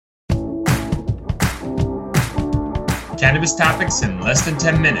Cannabis topics in less than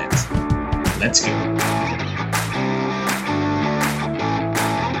 10 minutes. Let's go.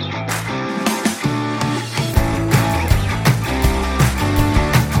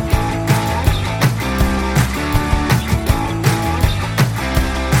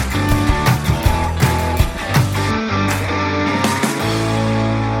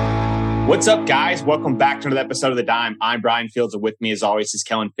 What's up, guys? Welcome back to another episode of The Dime. I'm Brian Fields, and with me, as always, is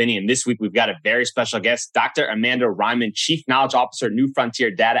Kellen Finney. And this week, we've got a very special guest, Dr. Amanda Reiman, Chief Knowledge Officer at New Frontier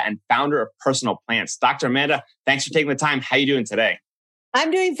Data and founder of Personal Plants. Dr. Amanda, thanks for taking the time. How are you doing today?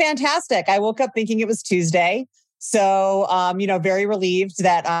 I'm doing fantastic. I woke up thinking it was Tuesday. So, very relieved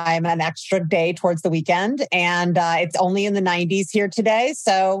that I'm an extra day towards the weekend. And it's only in the 90s here today.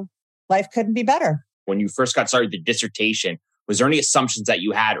 So life couldn't be better. When you first got started with the dissertation, was there any assumptions that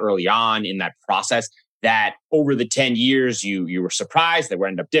you had early on in that process that over the 10 years you were surprised that would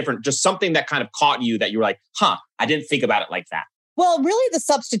end up different? Just something that kind of caught you that you were like, I didn't think about it like that. Well, really, the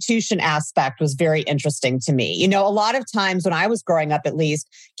substitution aspect was very interesting to me. You know, a lot of times when I was growing up, at least,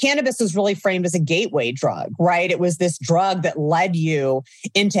 cannabis was really framed as a gateway drug, right? It was this drug that led you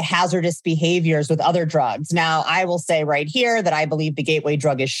into hazardous behaviors with other drugs. Now, I will say right here that I believe the gateway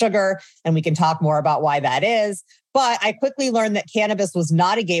drug is sugar, and we can talk more about why that is. But I quickly learned that cannabis was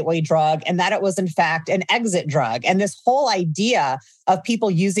not a gateway drug and that it was, in fact, an exit drug. And this whole idea of people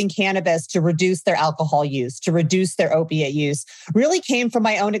using cannabis to reduce their alcohol use, to reduce their opiate use, really came from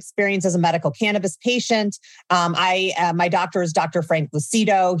my own experience as a medical cannabis patient. My doctor is Dr. Frank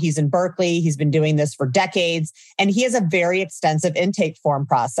Lucido. He's in Berkeley. He's been doing this for decades. And he has a very extensive intake form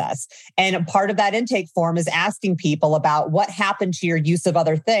process. And part of that intake form is asking people about what happened to your use of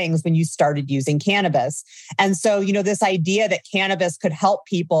other things when you started using cannabis. And so, this idea that cannabis could help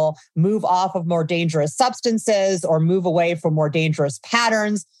people move off of more dangerous substances or move away from more dangerous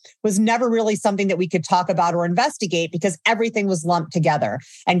patterns was never really something that we could talk about or investigate because everything was lumped together.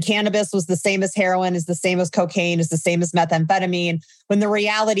 And cannabis was the same as heroin, is the same as cocaine, is the same as methamphetamine. When the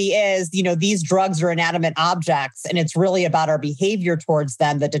reality is, these drugs are inanimate objects and it's really about our behavior towards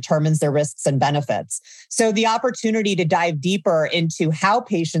them that determines their risks and benefits. So the opportunity to dive deeper into how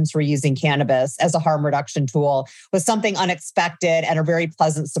patients were using cannabis as a harm reduction tool was something unexpected and a very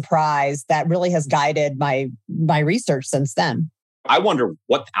pleasant surprise that really has guided my research since then. I wonder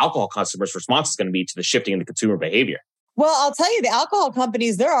what the alcohol customers' response is going to be to the shifting in the consumer behavior. Well, I'll tell you, the alcohol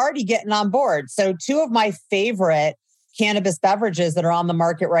companies, they're already getting on board. So two of my favorite cannabis beverages that are on the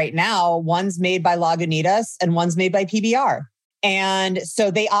market right now, one's made by Lagunitas and one's made by PBR. And so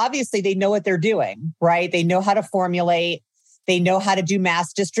they know what they're doing, right? They know how to formulate. They know how to do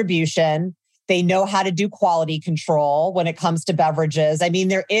mass distribution. They know how to do quality control when it comes to beverages. I mean,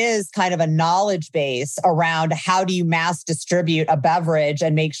 there is kind of a knowledge base around how do you mass distribute a beverage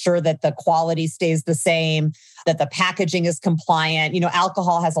and make sure that the quality stays the same, that the packaging is compliant.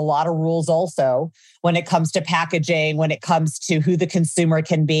 Alcohol has a lot of rules also when it comes to packaging, when it comes to who the consumer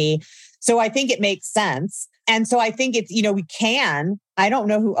can be. So I think it makes sense. And so I think it's, I don't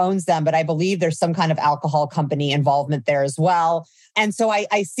know who owns them, but I believe there's some kind of alcohol company involvement there as well. And so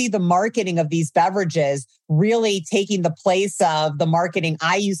I see the marketing of these beverages really taking the place of the marketing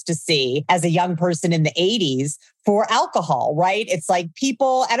I used to see as a young person in the 80s for alcohol, right? It's like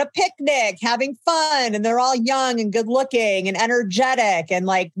people at a picnic having fun and they're all young and good looking and energetic. And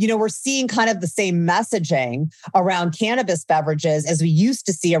we're seeing kind of the same messaging around cannabis beverages as we used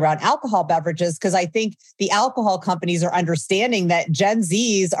to see around alcohol beverages, because I think the alcohol companies are understanding that Gen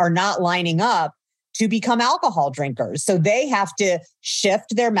Zs are not lining up to become alcohol drinkers. So they have to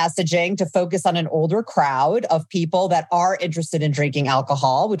shift their messaging to focus on an older crowd of people that are interested in drinking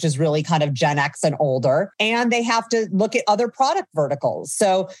alcohol, which is really kind of Gen X and older. And they have to look at other product verticals.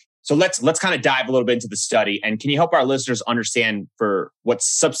 So let's kind of dive a little bit into the study. And can you help our listeners understand for what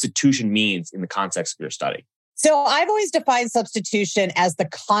substitution means in the context of your study? So I've always defined substitution as the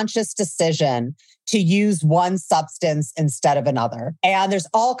conscious decision to use one substance instead of another. And there's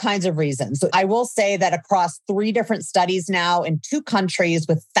all kinds of reasons. So I will say that across 3 different studies now in 2 countries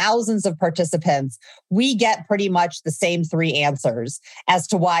with thousands of participants, we get pretty much the same 3 answers as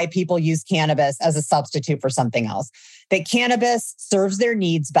to why people use cannabis as a substitute for something else. That cannabis serves their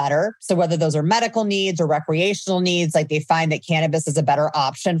needs better. So whether those are medical needs or recreational needs, they find that cannabis is a better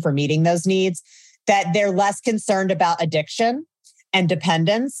option for meeting those needs. That they're less concerned about addiction and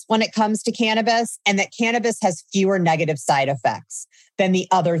dependence when it comes to cannabis, and that cannabis has fewer negative side effects than the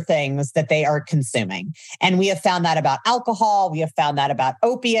other things that they are consuming. And we have found that about alcohol. We have found that about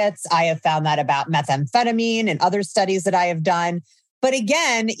opiates. I have found that about methamphetamine and other studies that I have done. But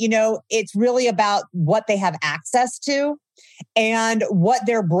again, it's really about what they have access to and what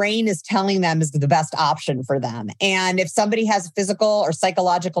their brain is telling them is the best option for them. And if somebody has physical or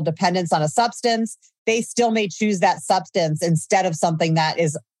psychological dependence on a substance, they still may choose that substance instead of something that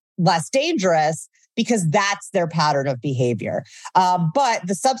is less dangerous because that's their pattern of behavior. But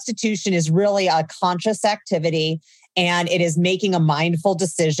the substitution is really a conscious activity, and it is making a mindful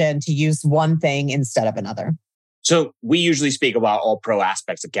decision to use one thing instead of another. So we usually speak about all pro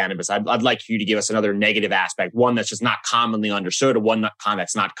aspects of cannabis. I'd like you to give us another negative aspect, one that's just not commonly understood or one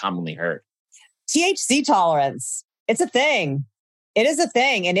that's not commonly heard. THC tolerance. It's a thing. It is a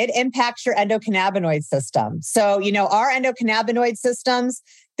thing, and it impacts your endocannabinoid system. So, our endocannabinoid systems,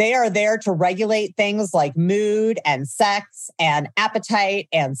 they are there to regulate things like mood and sex and appetite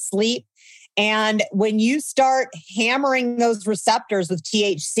and sleep. And when you start hammering those receptors with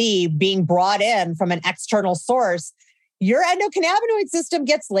THC being brought in from an external source, your endocannabinoid system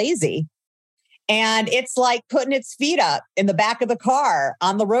gets lazy. And it's like putting its feet up in the back of the car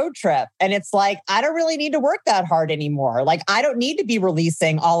on the road trip. And it's like, I don't really need to work that hard anymore. Like, I don't need to be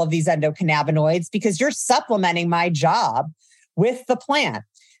releasing all of these endocannabinoids because you're supplementing my job with the plant.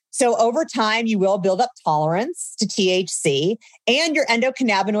 So over time, you will build up tolerance to THC and your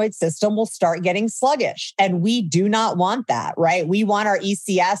endocannabinoid system will start getting sluggish. And we do not want that, right? We want our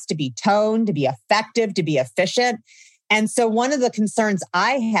ECS to be toned, to be effective, to be efficient. And so one of the concerns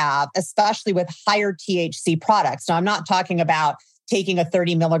I have, especially with higher THC products, now I'm not talking about taking a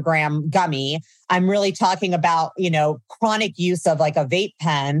 30 milligram gummy. I'm really talking about, chronic use of like a vape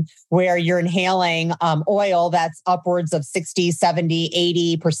pen where you're inhaling oil that's upwards of 60,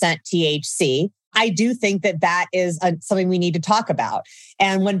 70, 80% THC. I do think that is something we need to talk about.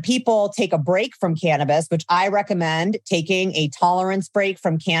 And when people take a break from cannabis, which I recommend taking a tolerance break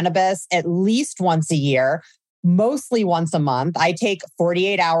from cannabis at least once a year, mostly once a month. I take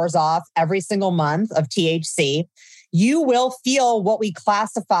 48 hours off every single month of THC. You will feel what we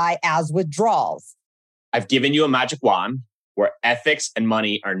classify as withdrawals. I've given you a magic wand where ethics and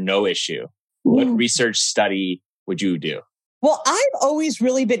money are no issue. What research study would you do? Well, I've always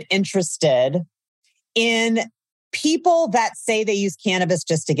really been interested in people that say they use cannabis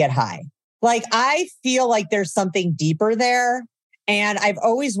just to get high. Like, I feel like there's something deeper there. And I've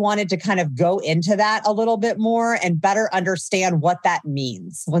always wanted to kind of go into that a little bit more and better understand what that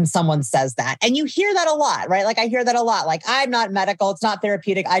means when someone says that. And you hear that a lot, right? Like, I hear that a lot. Like, I'm not medical. It's not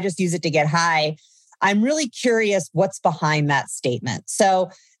therapeutic. I just use it to get high. I'm really curious what's behind that statement. So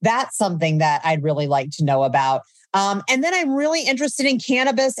that's something that I'd really like to know about. And then I'm really interested in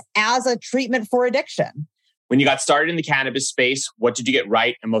cannabis as a treatment for addiction. When you got started in the cannabis space, what did you get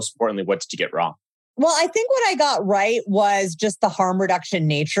right? And most importantly, what did you get wrong? Well, I think what I got right was just the harm reduction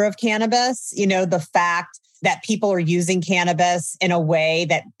nature of cannabis. The fact that people are using cannabis in a way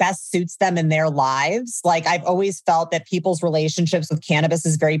that best suits them in their lives. Like, I've always felt that people's relationships with cannabis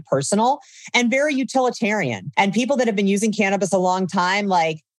is very personal and very utilitarian. And people that have been using cannabis a long time,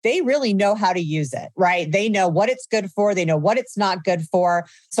 like, they really know how to use it, right? They know what it's good for. They know what it's not good for.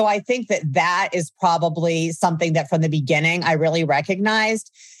 So I think that is probably something that from the beginning I really recognized.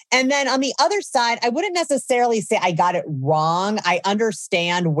 And then on the other side, I wouldn't necessarily say I got it wrong. I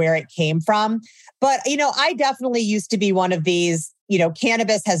understand where it came from. But, I definitely used to be one of these,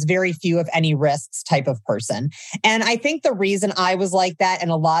 cannabis has very few, if any, risks type of person. And I think the reason I was like that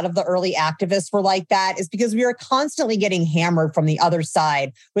and a lot of the early activists were like that is because we were constantly getting hammered from the other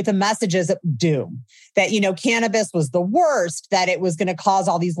side with the messages of doom. That, cannabis was the worst, that it was going to cause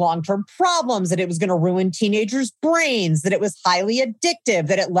all these long-term problems, that it was going to ruin teenagers' brains, that it was highly addictive,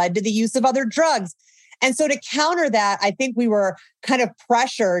 that it led to the use of other drugs. And so to counter that, I think we were kind of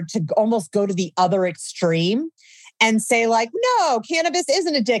pressured to almost go to the other extreme and say like, no, cannabis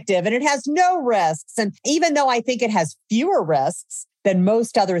isn't addictive and it has no risks. And even though I think it has fewer risks than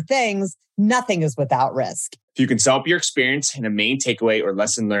most other things, nothing is without risk. If you can sum up your experience in a main takeaway or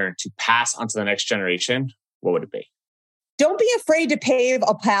lesson learned to pass on to the next generation, what would it be? Don't be afraid to pave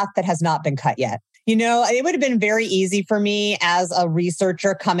a path that has not been cut yet. It would have been very easy for me as a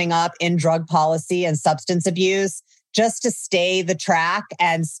researcher coming up in drug policy and substance abuse just to stay the track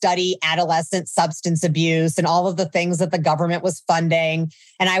and study adolescent substance abuse and all of the things that the government was funding.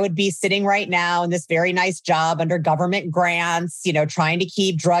 And I would be sitting right now in this very nice job under government grants, trying to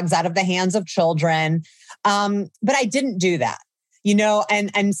keep drugs out of the hands of children. But I didn't do that.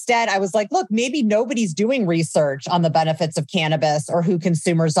 And instead I was like, look, maybe nobody's doing research on the benefits of cannabis or who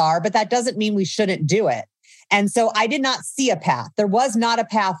consumers are, but that doesn't mean we shouldn't do it. And so I did not see a path. There was not a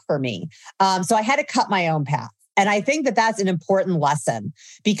path for me. So I had to cut my own path. And I think that that's an important lesson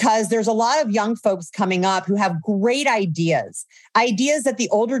because there's a lot of young folks coming up who have great ideas that the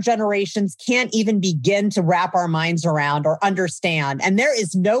older generations can't even begin to wrap our minds around or understand. And there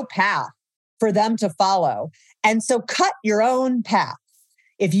is no path for them to follow. And so cut your own path.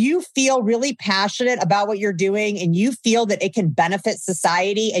 If you feel really passionate about what you're doing and you feel that it can benefit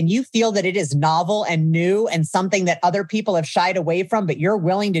society and you feel that it is novel and new and something that other people have shied away from, but you're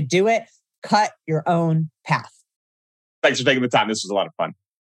willing to do it, cut your own path. Thanks for taking the time. This was a lot of fun.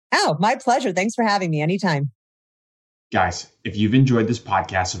 Oh, my pleasure. Thanks for having me anytime. Guys, if you've enjoyed this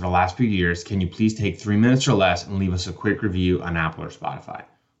podcast over the last few years, can you please take 3 minutes or less and leave us a quick review on Apple or Spotify?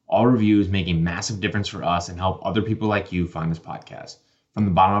 All reviews make a massive difference for us and help other people like you find this podcast. From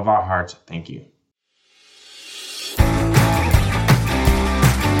the bottom of our hearts, thank you.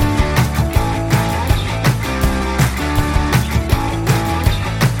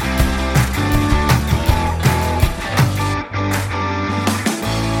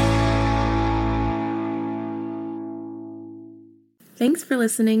 Thanks for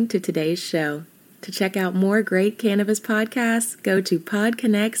listening to today's show. To check out more great cannabis podcasts, go to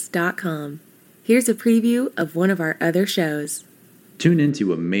podconnects.com. Here's a preview of one of our other shows. Tune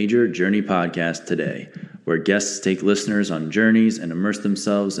into a Major Journey podcast today, where guests take listeners on journeys and immerse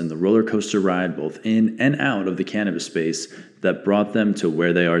themselves in the roller coaster ride both in and out of the cannabis space that brought them to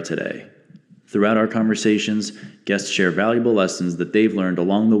where they are today. Throughout our conversations, guests share valuable lessons that they've learned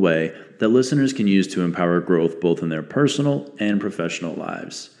along the way that listeners can use to empower growth both in their personal and professional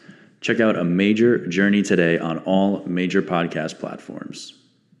lives. Check out A Major Journey today on all major podcast platforms.